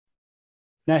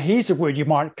Now, here's a word you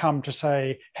might come to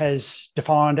say has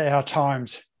defined our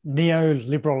times: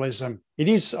 neoliberalism. It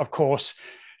is, of course,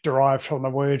 derived from the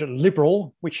word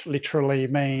liberal, which literally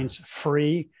means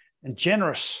free and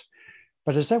generous.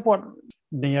 But is that what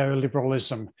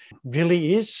neoliberalism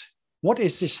really is? What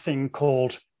is this thing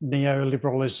called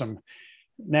neoliberalism?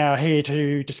 Now, here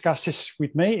to discuss this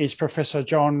with me is Professor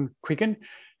John Quiggin,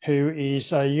 who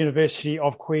is a University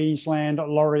of Queensland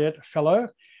Laureate Fellow.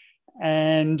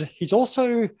 And he's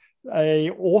also an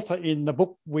author in the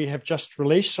book we have just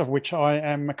released, of which I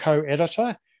am a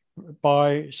co-editor,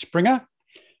 by Springer,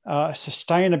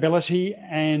 Sustainability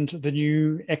and the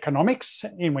New Economics,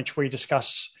 in which we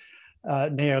discuss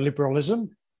neoliberalism.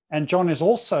 And John is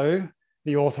also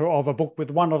the author of a book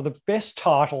with one of the best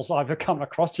titles I've ever come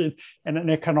across in an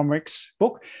economics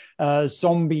book,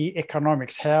 Zombie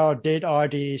Economics: How Dead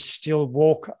Ideas Still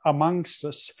Walk Amongst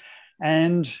Us.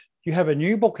 And you have a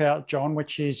new book out, John,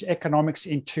 which is Economics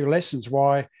in Two Lessons: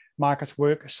 Why Markets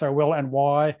Work So Well and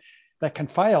Why They Can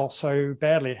Fail So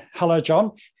Badly. Hello,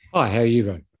 John. Hi, how are you,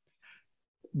 Ron?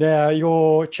 Now,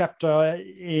 your chapter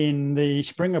in the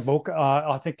Springer book,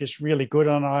 I think is really good,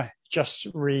 and I just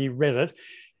reread it.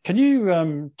 Can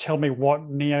you tell me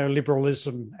what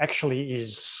neoliberalism actually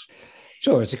is?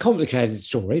 Sure, it's a complicated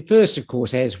story. First, of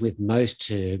course, as with most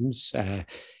terms,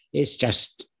 it's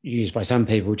just used by some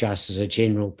people just as a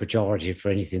general pejorative for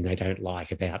anything they don't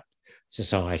like about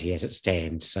society as it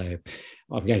stands. So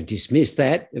I'm going to dismiss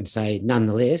that and say,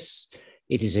 nonetheless,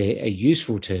 it is a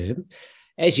useful term.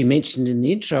 As you mentioned in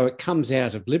the intro, it comes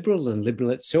out of liberal, and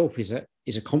liberal itself is a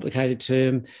complicated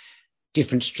term.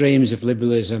 Different streams of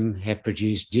liberalism have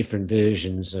produced different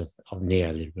versions of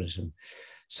neoliberalism.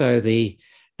 So the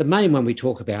main one we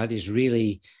talk about is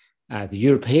really the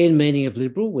European meaning of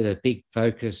liberal, with a big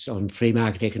focus on free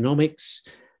market economics,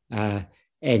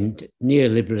 and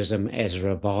neoliberalism as a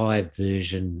revived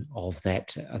version of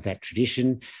that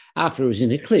tradition after it was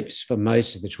in eclipse for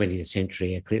most of the 20th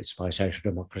century, eclipsed by social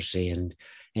democracy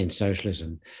and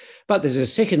socialism. But there's a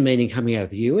second meaning coming out of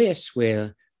the US,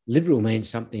 where liberal means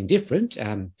something different,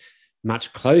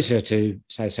 much closer to,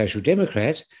 say, social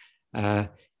democrat,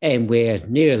 and where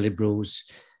neoliberals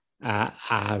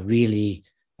are really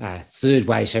third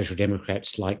way social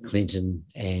democrats like Clinton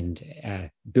and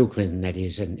Bill Clinton, that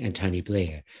is, and Tony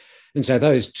Blair. And so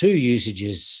those two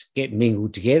usages get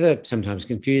mingled together, sometimes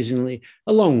confusingly,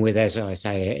 along with, as I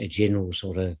say, a general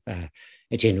sort of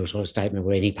statement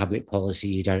where any public policy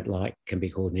you don't like can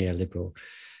be called neoliberal.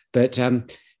 But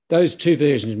those two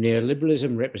versions of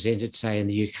neoliberalism, represented, say, in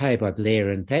the UK by Blair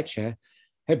and Thatcher,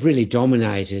 have really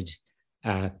dominated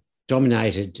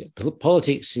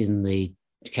politics in the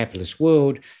capitalist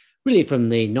world, really from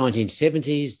the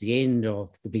 1970s, the end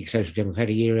of the big social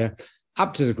democratic era,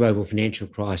 up to the global financial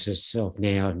crisis of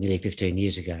now nearly 15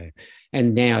 years ago,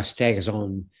 and now staggers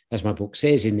on, as my book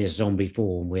says, in this zombie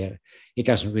form where it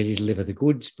doesn't really deliver the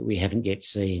goods, but we haven't yet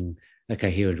seen a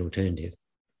coherent alternative.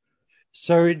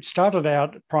 So it started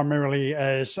out primarily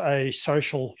as a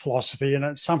social philosophy, and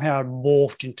it somehow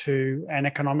morphed into an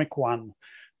economic one.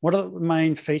 What are the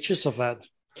main features of that?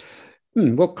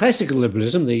 Well, classical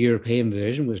liberalism, the European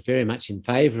version, was very much in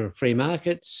favour of free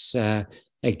markets,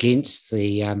 against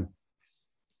the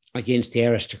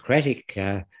aristocratic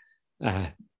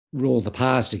rule of the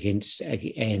past, against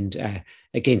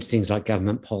things like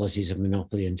government policies of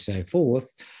monopoly and so forth.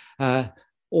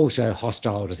 Also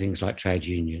hostile to things like trade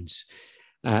unions,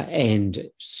 and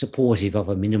supportive of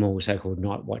a minimal so-called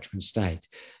night watchman state.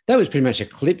 That was pretty much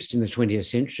eclipsed in the 20th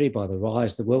century by the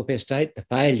rise of the welfare state, the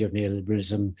failure of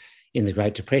neoliberalism in the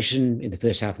Great Depression in the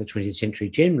first half of the 20th century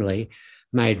generally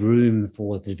made room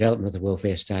for the development of the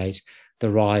welfare state, the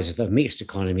rise of a mixed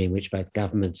economy in which both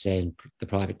governments and the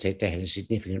private sector had a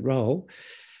significant role.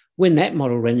 When that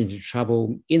model ran into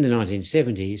trouble in the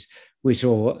 1970s, we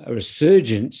saw a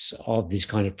resurgence of this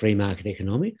kind of free market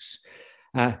economics.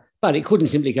 But it couldn't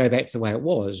simply go back to the way it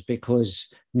was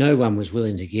because no one was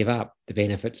willing to give up the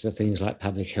benefits of things like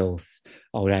public health,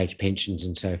 old age pensions,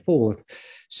 and so forth.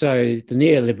 So the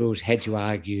neoliberals had to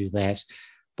argue that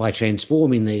by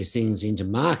transforming these things into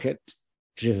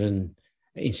market-driven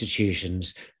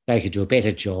institutions, they could do a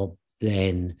better job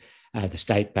than the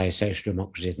state-based social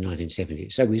democracy of the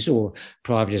 1970s. So we saw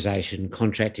privatisation,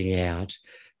 contracting out,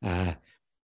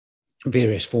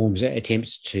 various forms of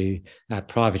attempts to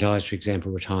privatise, for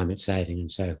example, retirement saving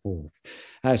and so forth.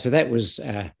 So that was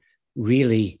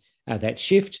really that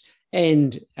shift.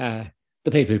 And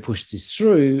the people who pushed this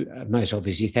through, most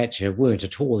obviously Thatcher, weren't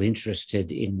at all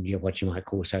interested in what you might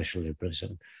call social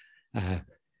liberalism.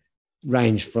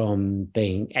 Range from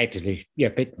being actively,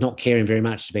 but not caring very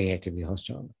much, to being actively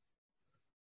hostile.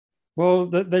 Well,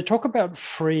 they talk about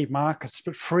free markets,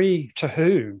 but free to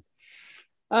who?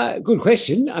 Good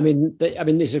question.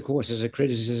 This, of course, is a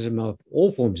criticism of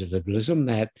all forms of liberalism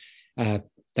that uh,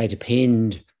 they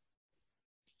depend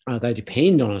they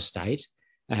depend on a state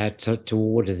to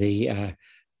order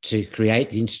to create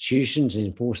the institutions and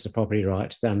enforce the property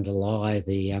rights that underlie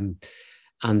the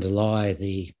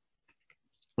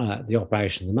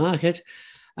operation of the market.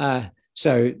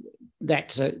 So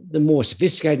that's the more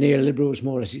sophisticated neoliberals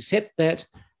more or less accept that.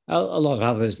 A lot of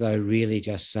others, though, really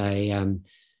just say,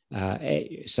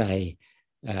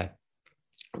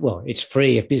 well, it's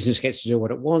free if business gets to do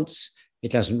what it wants.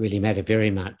 It doesn't really matter very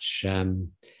much.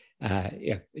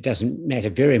 It doesn't matter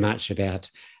very much about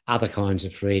other kinds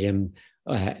of freedom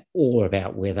or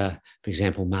about whether, for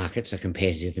example, markets are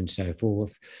competitive and so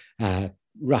forth.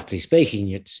 Roughly speaking,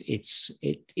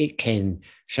 it can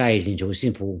shade into a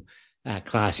simple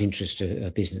class interest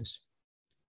of business.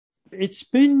 It's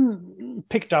been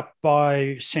picked up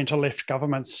by centre-left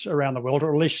governments around the world,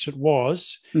 or at least it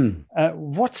was.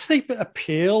 What's the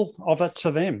appeal of it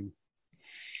to them?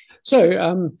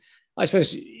 So I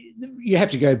suppose you have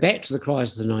to go back to the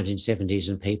crisis of the 1970s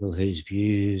and people whose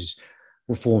views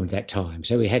were formed at that time.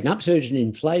 So we had an upsurge in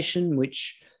inflation,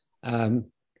 which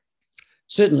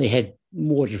certainly had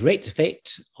more direct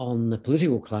effect on the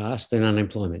political class than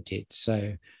unemployment did.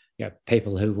 So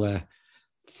people who were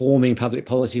forming public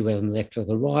policy, whether on the left or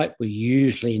the right, were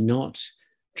usually not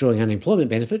drawing unemployment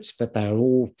benefits, but they were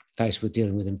all faced with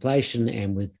dealing with inflation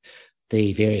and with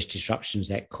the various disruptions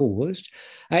that caused.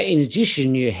 In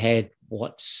addition, you had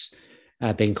what's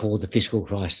been called the fiscal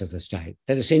crisis of the state,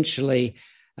 that essentially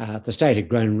the state had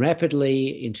grown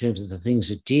rapidly in terms of the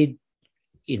things it did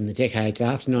in the decades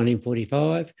after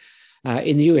 1945.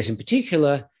 In the US in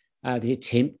particular, the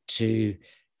attempt to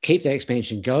keep that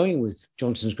expansion going with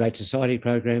Johnson's Great Society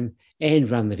program and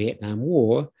run the Vietnam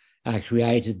War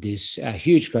created this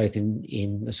huge growth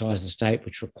in the size of the state,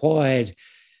 which required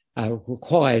an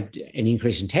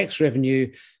increase in tax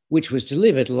revenue, which was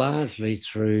delivered largely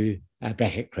through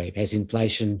bracket creep as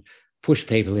inflation pushed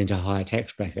people into higher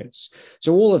tax brackets.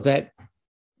 So all of that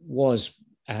was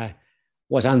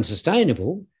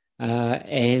unsustainable,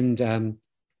 and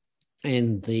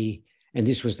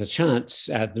this was the chance.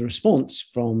 The response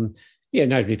from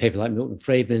notably people like Milton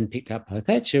Friedman, picked up by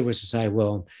Thatcher, was to say,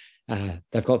 well,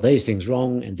 they've got these things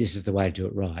wrong, and this is the way to do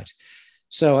it right.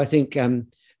 So I think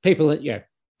people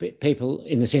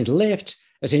in the centre left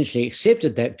essentially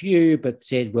accepted that view, but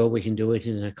said, well, we can do it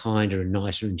in a kinder and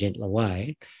nicer and gentler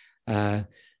way.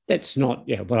 That's not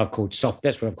what I've called soft.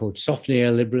 That's what I've called soft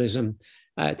neoliberalism.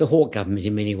 The Hawke government,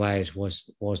 in many ways,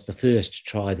 was the first to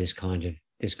try this kind of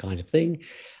thing.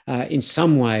 In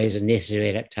some ways, a necessary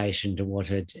adaptation to what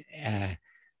had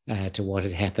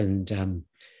happened in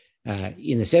the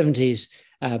 70s,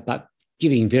 but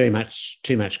giving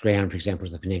too much ground, for example,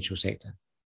 to the financial sector.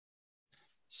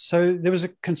 So there was a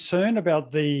concern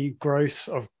about the growth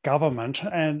of government,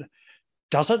 and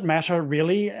does it matter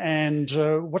really? And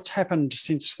what's happened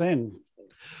since then?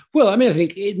 Well, I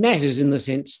think it matters in the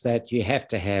sense that you have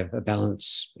to have a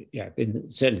balance.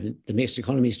 Certainly the mixed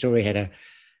economy story had a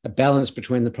balance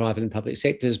between the private and public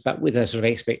sectors, but with a sort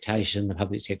of expectation the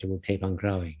public sector will keep on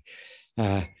growing.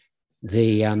 The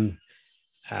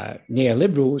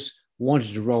neoliberals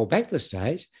wanted to roll back the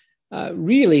state,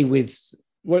 really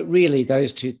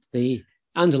those two, the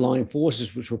underlying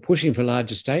forces which were pushing for a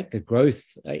larger state, the growth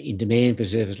in demand for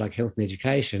services like health and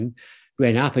education,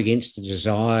 ran up against the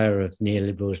desire of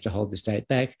neoliberals to hold the state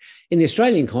back. In the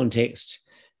Australian context,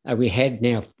 we had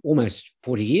now almost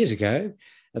 40 years ago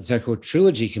the so-called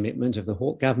trilogy commitment of the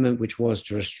Hawke government, which was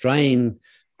to restrain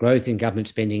growth in government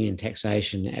spending and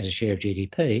taxation as a share of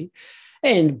GDP.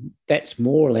 And that's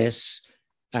more or less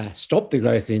stopped the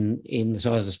growth in the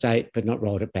size of the state, but not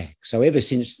rolled it back. So ever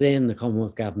since then, the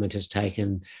Commonwealth government has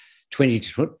taken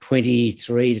 23 to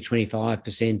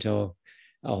 25%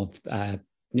 of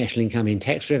national income in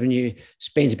tax revenue,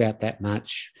 spent about that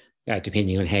much,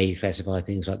 depending on how you classify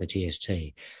things like the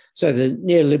GST. So the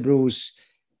neoliberals,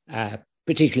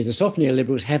 particularly the soft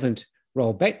neoliberals, haven't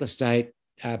rolled back the state,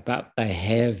 but they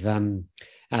have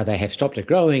stopped it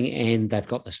growing, and they've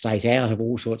got the state out of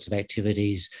all sorts of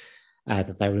activities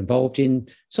that they were involved in,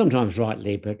 sometimes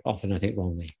rightly, but often I think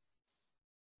wrongly.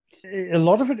 A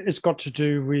lot of it has got to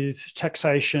do with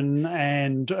taxation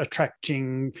and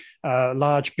attracting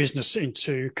large business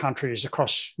into countries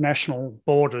across national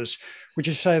borders. Would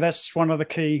you say that's one of the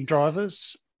key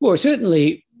drivers? Well,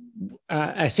 certainly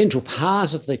a central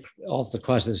part of the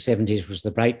crisis of the 70s was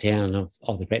the breakdown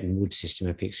of the Bretton Woods system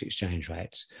of fixed exchange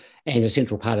rates. And a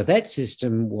central part of that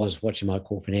system was what you might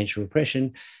call financial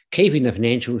repression, keeping the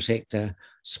financial sector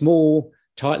small,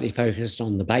 tightly focused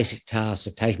on the basic tasks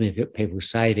of taking people's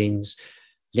savings,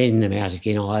 lending them out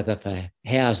again either for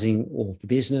housing or for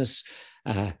business,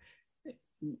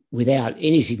 without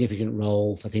any significant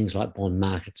role for things like bond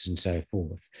markets and so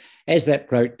forth. As that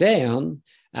broke down,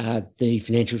 the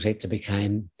financial sector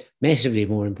became massively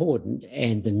more important,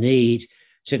 and the need,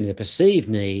 certainly the perceived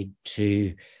need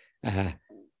to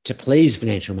please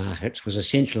financial markets was a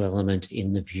central element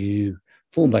in the view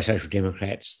formed by Social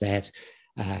Democrats that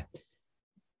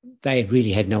they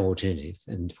really had no alternative.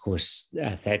 And of course,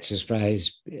 Thatcher's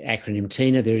phrase, acronym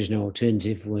TINA, there is no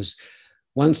alternative, was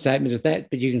one statement of that,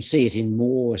 but you can see it in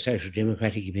more social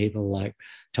democratic people like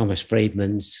Thomas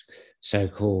Friedman's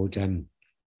so-called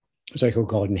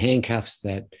golden handcuffs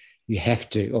that you have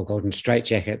to, or golden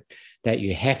straitjacket, that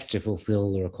you have to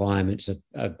fulfill the requirements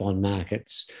of bond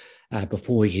markets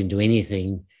before you can do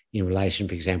anything in relation,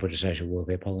 for example, to social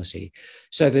welfare policy.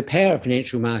 So the power of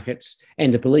financial markets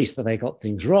and the belief that they got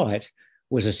things right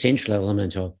was a central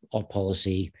element of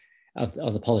policy, of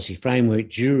the policy framework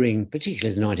during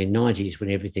particularly the 1990s, when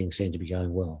everything seemed to be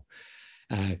going well.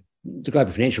 The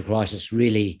global financial crisis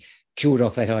really killed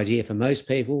off that idea for most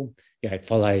people. It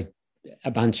followed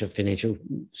a bunch of financial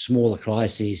smaller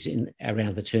crises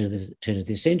around the turn of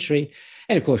this century.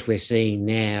 And of course, we're seeing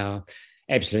now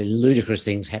absolutely ludicrous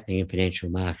things happening in financial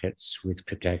markets with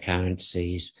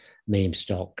cryptocurrencies, meme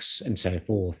stocks, and so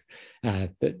forth.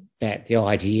 That the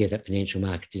idea that financial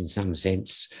markets, in some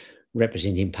sense,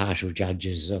 represent impartial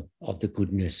judges of the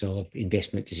goodness of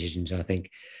investment decisions, I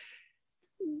think,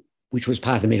 which was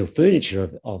part of the mental furniture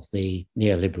of the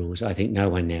neoliberals, I think no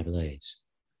one now believes.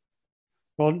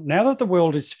 Well, now that the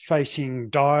world is facing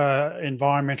dire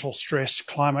environmental stress,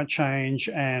 climate change,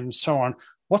 and so on,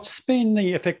 what's been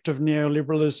the effect of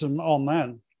neoliberalism on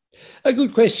that? A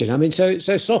good question. I mean, so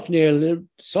soft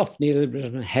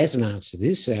neoliberalism has an answer to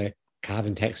this,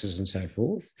 carbon taxes and so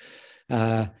forth.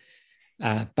 But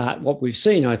what we've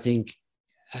seen, I think,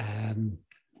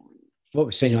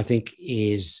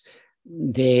 is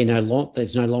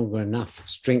there's no longer enough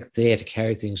strength there to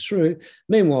carry things through.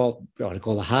 Meanwhile, what I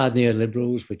call the hard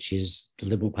neoliberals, which is the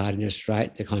Liberal Party in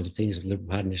Australia, the kind of things of the Liberal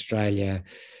Party in Australia,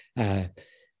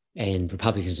 and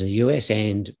Republicans in the US,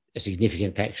 and a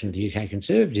significant faction of the UK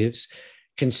Conservatives,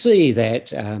 can see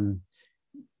that a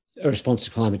response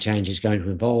to climate change is going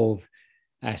to involve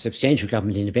substantial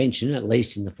government intervention, at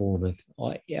least in the form of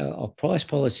price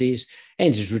policies,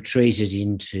 and has retreated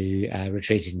into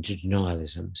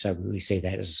denialism. So we see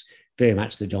that as very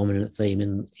much the dominant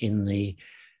theme in the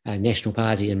National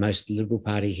Party and most of the Liberal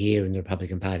Party here, and the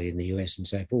Republican Party in the US, and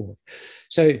so forth.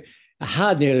 So a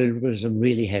hard neoliberalism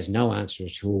really has no answer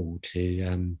at all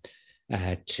to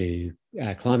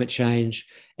climate change,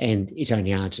 and its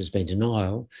only answer has been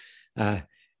denial.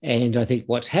 And I think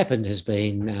what's happened has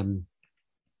been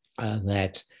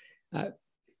that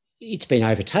it's been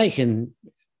overtaken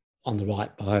on the right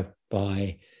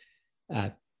by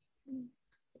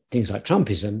things like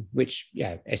Trumpism, which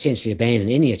essentially abandon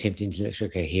any attempt at intellectual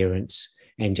coherence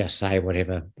and just say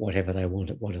whatever they want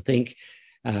to think.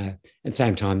 At the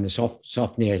same time, the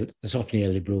soft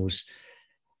neoliberals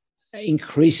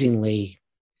increasingly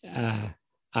are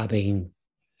being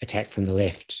attacked from the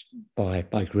left by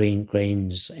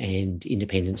Greens and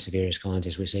independents of various kinds,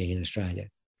 as we're seeing in Australia.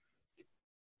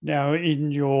 Now,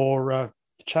 in your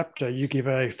chapter, you give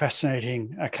a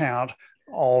fascinating account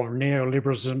of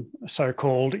neoliberalism,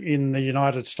 so-called, in the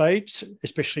United States,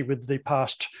 especially with the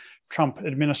past Trump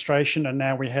administration, and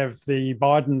now we have the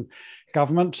Biden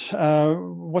government.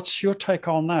 What's your take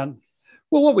on that?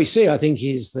 Well, what we see, I think,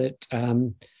 is that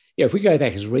if we go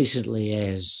back as recently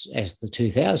as the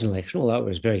 2000 election, although it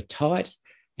was very tight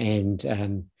and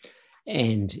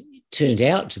turned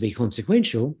out to be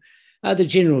consequential, the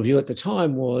general view at the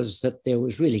time was that there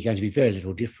was really going to be very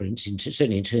little difference,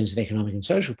 certainly in terms of economic and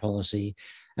social policy,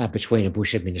 between a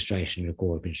Bush administration and a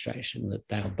Gore administration, that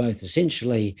they were both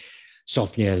essentially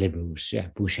soft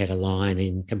neoliberals. Bush had a line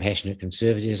in compassionate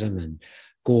conservatism, and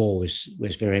Gore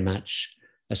was very much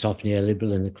a soft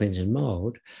neoliberal in the Clinton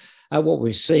mould. What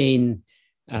we've seen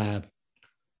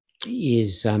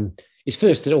is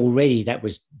first that already that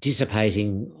was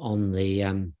dissipating on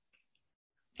the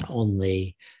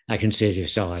conservative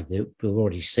side. We've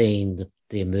already seen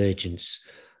the emergence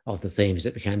of the themes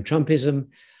that became Trumpism.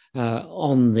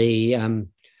 On the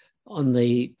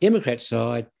Democrat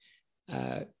side,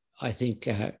 I think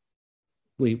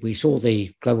we saw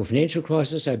the global financial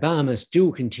crisis. Obama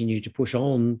still continued to push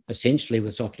on essentially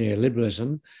with soft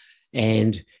neoliberalism,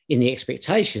 and in the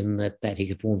expectation that he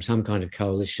could form some kind of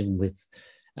coalition with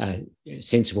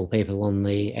sensible people on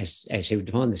the, as he would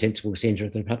define, the sensible centre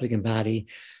of the Republican Party,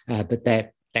 but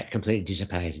that completely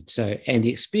dissipated. So, and the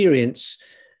experience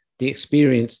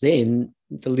then,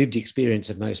 the lived experience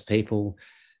of most people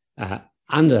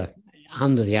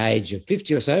under the age of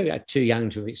 50 or so, are too young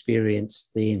to experience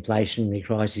the inflationary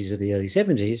crises of the early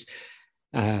 70s.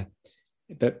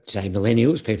 But say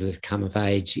millennials, people who've come of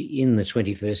age in the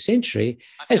 21st century,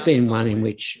 has been one in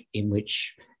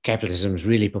which capitalism has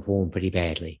really performed pretty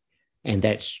badly. And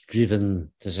that's driven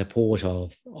the support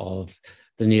of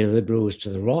the neoliberals to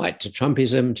the right, to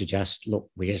Trumpism, to just, look,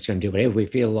 we're just going to do whatever we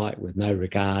feel like with no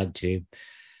regard to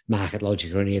market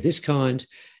logic or any of this kind.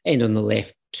 And on the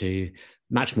left, to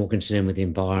much more concern with the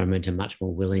environment and much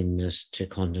more willingness to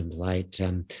contemplate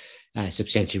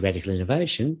substantially radical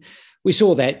innovation. We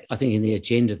saw that, I think, in the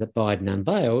agenda that Biden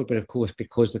unveiled, but of course,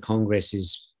 because the Congress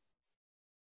is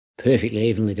perfectly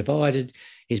evenly divided,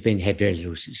 he's had very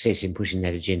little success in pushing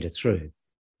that agenda through.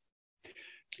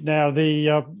 Now,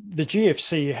 the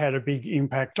GFC had a big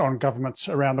impact on governments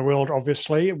around the world,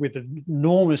 obviously, with an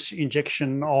enormous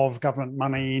injection of government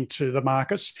money into the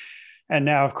markets. And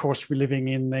now, of course, we're living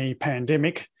in the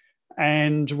pandemic,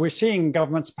 and we're seeing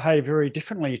governments behave very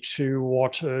differently to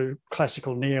what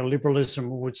classical neoliberalism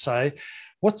would say.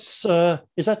 Is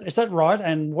that right?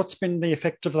 And what's been the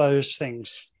effect of those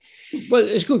things? Well,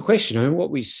 it's a good question. I mean,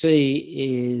 what we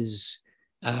see is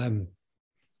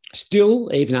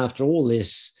still, even after all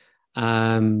this,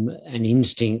 an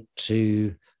instinct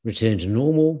to return to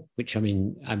normal. Which I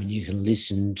mean, you can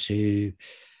listen to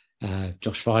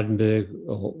Josh Frydenberg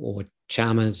or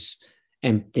Chalmers,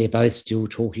 and they're both still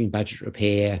talking budget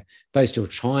repair, both still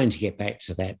trying to get back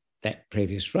to that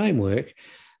previous framework.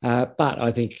 But I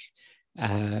think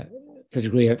the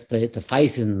degree of the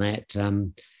faith in that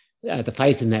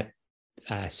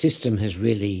system has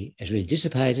really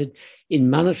dissipated. In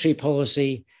monetary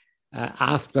policy,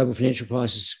 after the global financial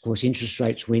crisis, of course, interest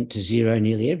rates went to zero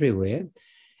nearly everywhere,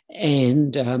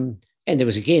 and there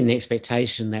was again the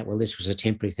expectation that, well, this was a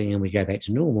temporary thing and we go back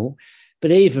to normal.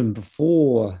 But even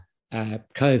before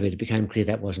COVID, it became clear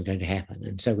that wasn't going to happen.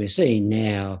 And so we're seeing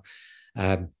now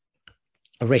a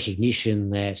recognition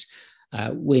that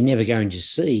we're never going to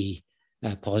see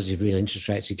positive real interest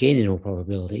rates again in all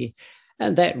probability.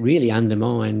 And that really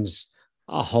undermines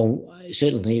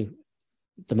certainly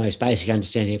the most basic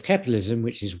understanding of capitalism,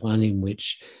 which is one in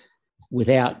which,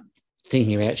 without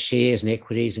thinking about shares and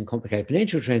equities and complicated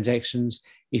financial transactions,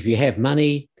 if you have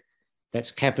money,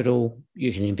 that's capital,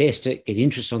 you can invest it, get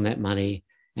interest on that money,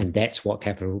 and that's what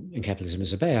capital and capitalism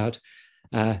is about.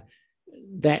 That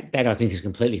I think has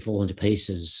completely fallen to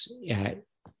pieces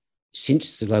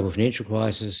since the global financial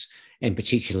crisis, and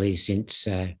particularly since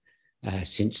the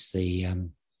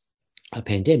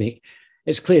pandemic.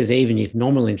 It's clear that even if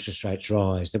nominal interest rates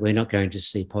rise, that we're not going to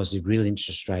see positive real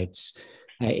interest rates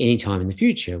anytime in the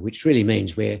future, which really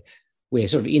means we're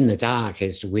sort of in the dark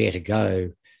as to where to go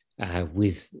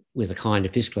with the kind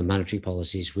of fiscal and monetary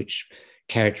policies which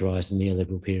characterise the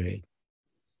neoliberal period.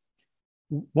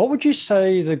 What would you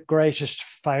say the greatest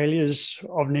failures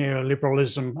of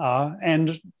neoliberalism are?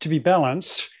 And to be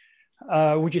balanced,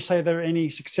 would you say there are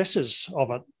any successes of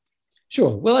it?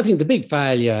 Sure. Well, I think the big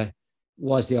failure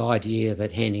was the idea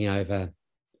that handing over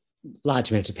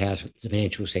large amounts of power to the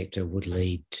financial sector would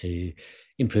lead to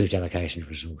improved allocation of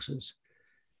resources.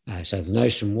 So the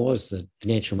notion was that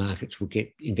financial markets would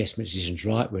get investment decisions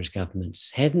right, whereas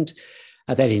governments hadn't.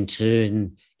 That in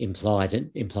turn implied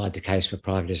the case for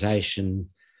privatisation,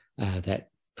 that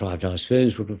privatised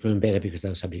firms would perform better because they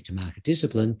were subject to market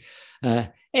discipline,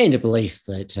 and a belief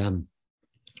that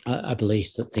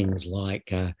things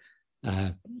like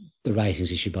the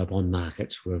ratings issued by bond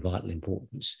markets were of vital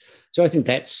importance. So I think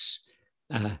that's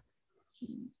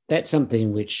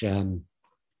something which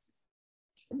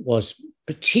was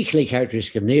particularly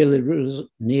characteristic of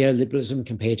neoliberalism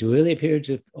compared to earlier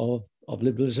periods of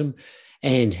liberalism,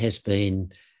 and has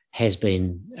been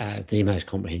the most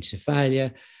comprehensive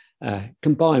failure.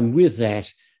 Combined with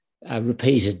that,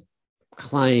 repeated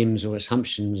claims or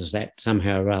assumptions that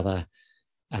somehow or other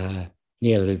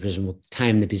neoliberalism will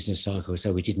tame the business cycle,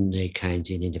 so we didn't need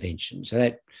Keynesian intervention. So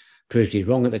that proved to be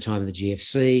wrong at the time of the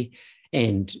GFC,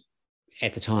 and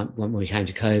at the time when we came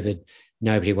to COVID,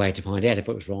 nobody waited to find out if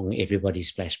it was wrong. Everybody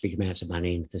splashed big amounts of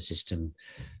money into the system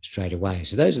straight away.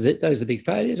 So those are the big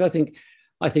failures. I think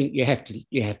you have to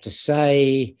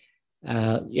say,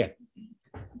 that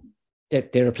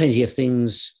there are plenty of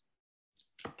things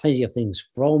plenty of things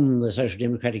from the social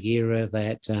democratic era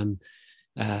that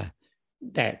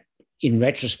in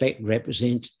retrospect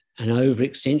represent an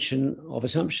overextension of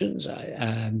assumptions.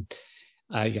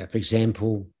 For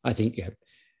example, I think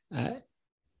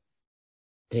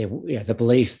the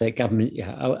belief that government,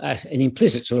 an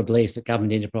implicit sort of belief that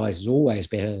government enterprise is always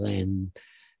better than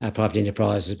private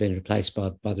enterprise has been replaced by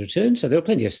the return. So there were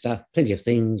plenty of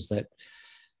things that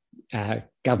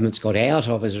governments got out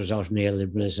of as a result of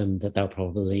neoliberalism that they'll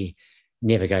probably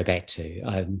never go back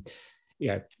to.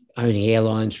 Owning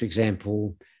airlines, for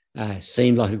example,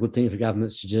 seemed like a good thing for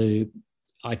governments to do.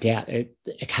 I doubt it.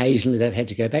 Occasionally they've had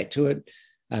to go back to it,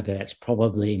 but that's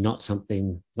probably not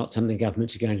something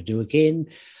governments are going to do again.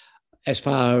 As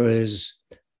far as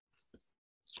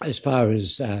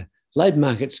labour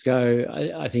markets go,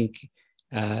 I think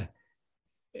a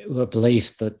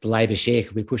belief that the labour share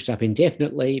could be pushed up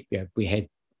indefinitely. We had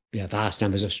vast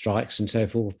numbers of strikes and so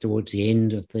forth towards the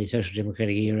end of the social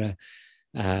democratic era.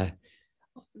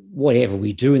 Whatever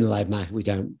we do in the labour market, we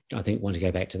don't, I think, want to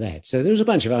go back to that. So there was a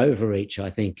bunch of overreach, I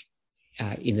think,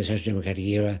 in the social democratic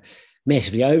era,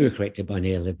 massively overcorrected by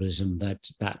neoliberalism, but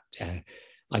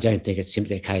I don't think it's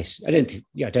simply a case. I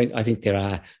think there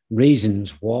are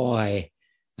reasons why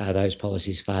those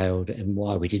policies failed and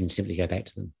why we didn't simply go back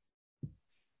to them.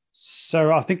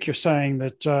 So I think you're saying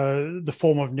that the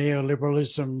form of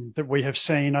neoliberalism that we have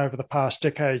seen over the past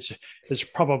decades is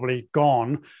probably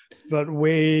gone, but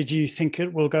where do you think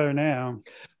it will go now?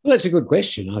 Well, that's a good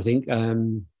question. I think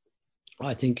the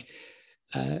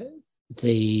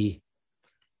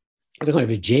kind of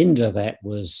agenda that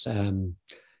was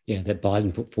that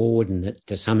Biden put forward, and that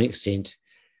to some extent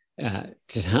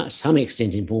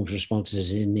informs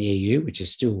responses in the EU, which is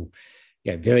still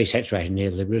very saturated in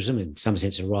neoliberalism, in some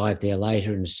sense arrived there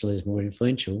later and still is more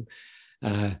influential.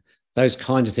 Those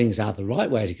kinds of things are the right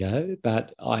way to go,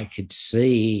 but I could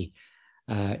see,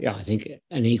 I think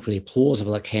an equally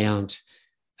plausible account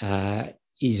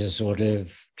is a sort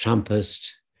of Trumpist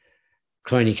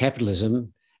crony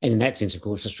capitalism. And in that sense, of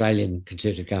course, Australian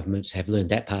Conservative governments have learned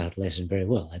that part of the lesson very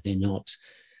well. They're not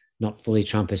fully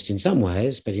Trumpist in some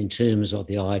ways, but in terms of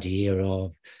the idea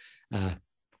of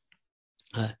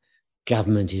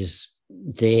government is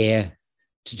there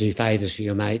to do favours for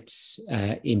your mates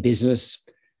in business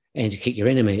and to kick your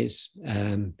enemies.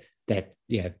 I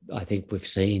think we've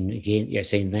seen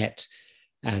that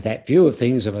view of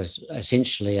things of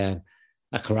essentially a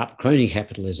corrupt crony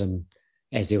capitalism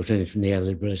as the alternative to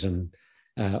neoliberalism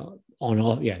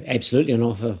absolutely on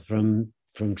offer from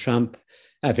Trump,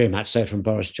 very much so from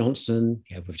Boris Johnson.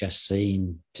 We've just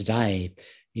seen today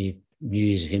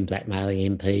news of him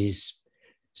blackmailing MPs,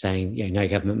 saying no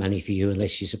government money for you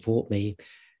unless you support me,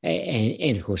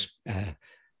 and of course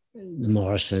the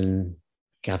Morrison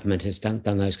government has done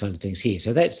those kinds of things here.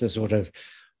 So that's the sort of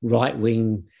right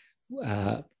wing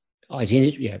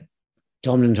identity,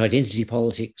 dominant identity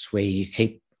politics, where you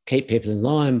keep people in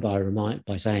line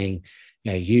by saying,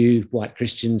 you white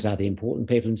Christians are the important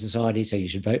people in society, so you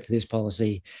should vote for this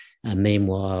policy.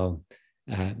 Meanwhile,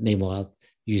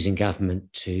 using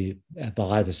government to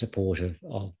buy the support of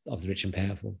the rich and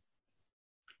powerful.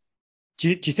 Do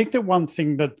you think that one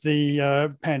thing that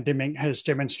the pandemic has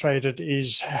demonstrated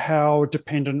is how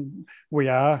dependent we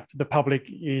are, the public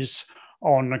is,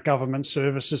 on government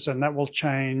services, and that will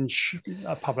change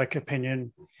public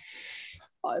opinion?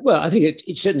 Well, I think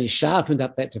it certainly sharpened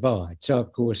up that divide. So,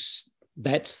 of course,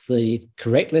 that's the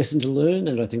correct lesson to learn,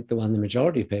 and I think the one the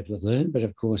majority of people have learned. But,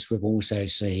 of course, we've also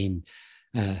seen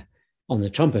on the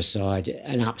Trumpist side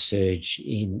an upsurge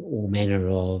in all manner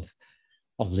of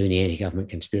loony anti-government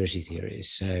conspiracy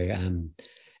theories. So,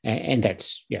 and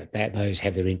that's that those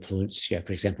have their influence.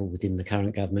 For example, within the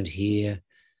current government here.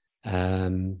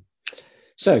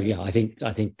 So, I think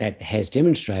that has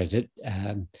demonstrated it,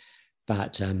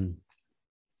 but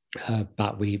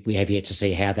we have yet to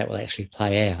see how that will actually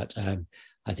play out.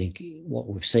 I think what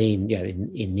we've seen,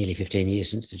 in nearly 15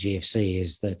 years since the GFC,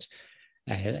 is that,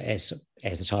 as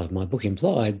the title of my book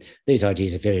implied, these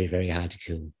ideas are very, very hard to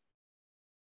kill.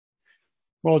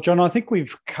 Well, John, I think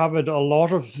we've covered a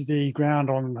lot of the ground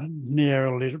on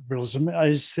neoliberalism.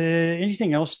 Is there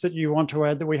anything else that you want to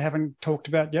add that we haven't talked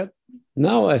about yet?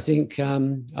 No, I think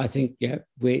I'll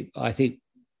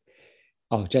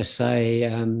just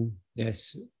say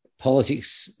yes.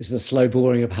 Politics is the slow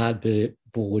boring of hard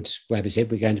boards. Webber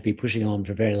said we're going to be pushing on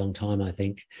for a very long time, I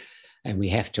think, and we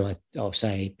have to. I'll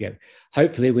say,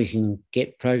 hopefully we can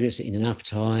get progress in enough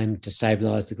time to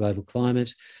stabilise the global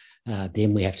climate.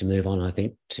 Then we have to move on, I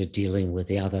think, to dealing with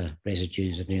the other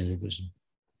residues of neoliberalism.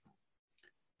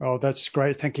 Well, that's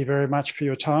great. Thank you very much for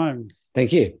your time.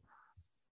 Thank you.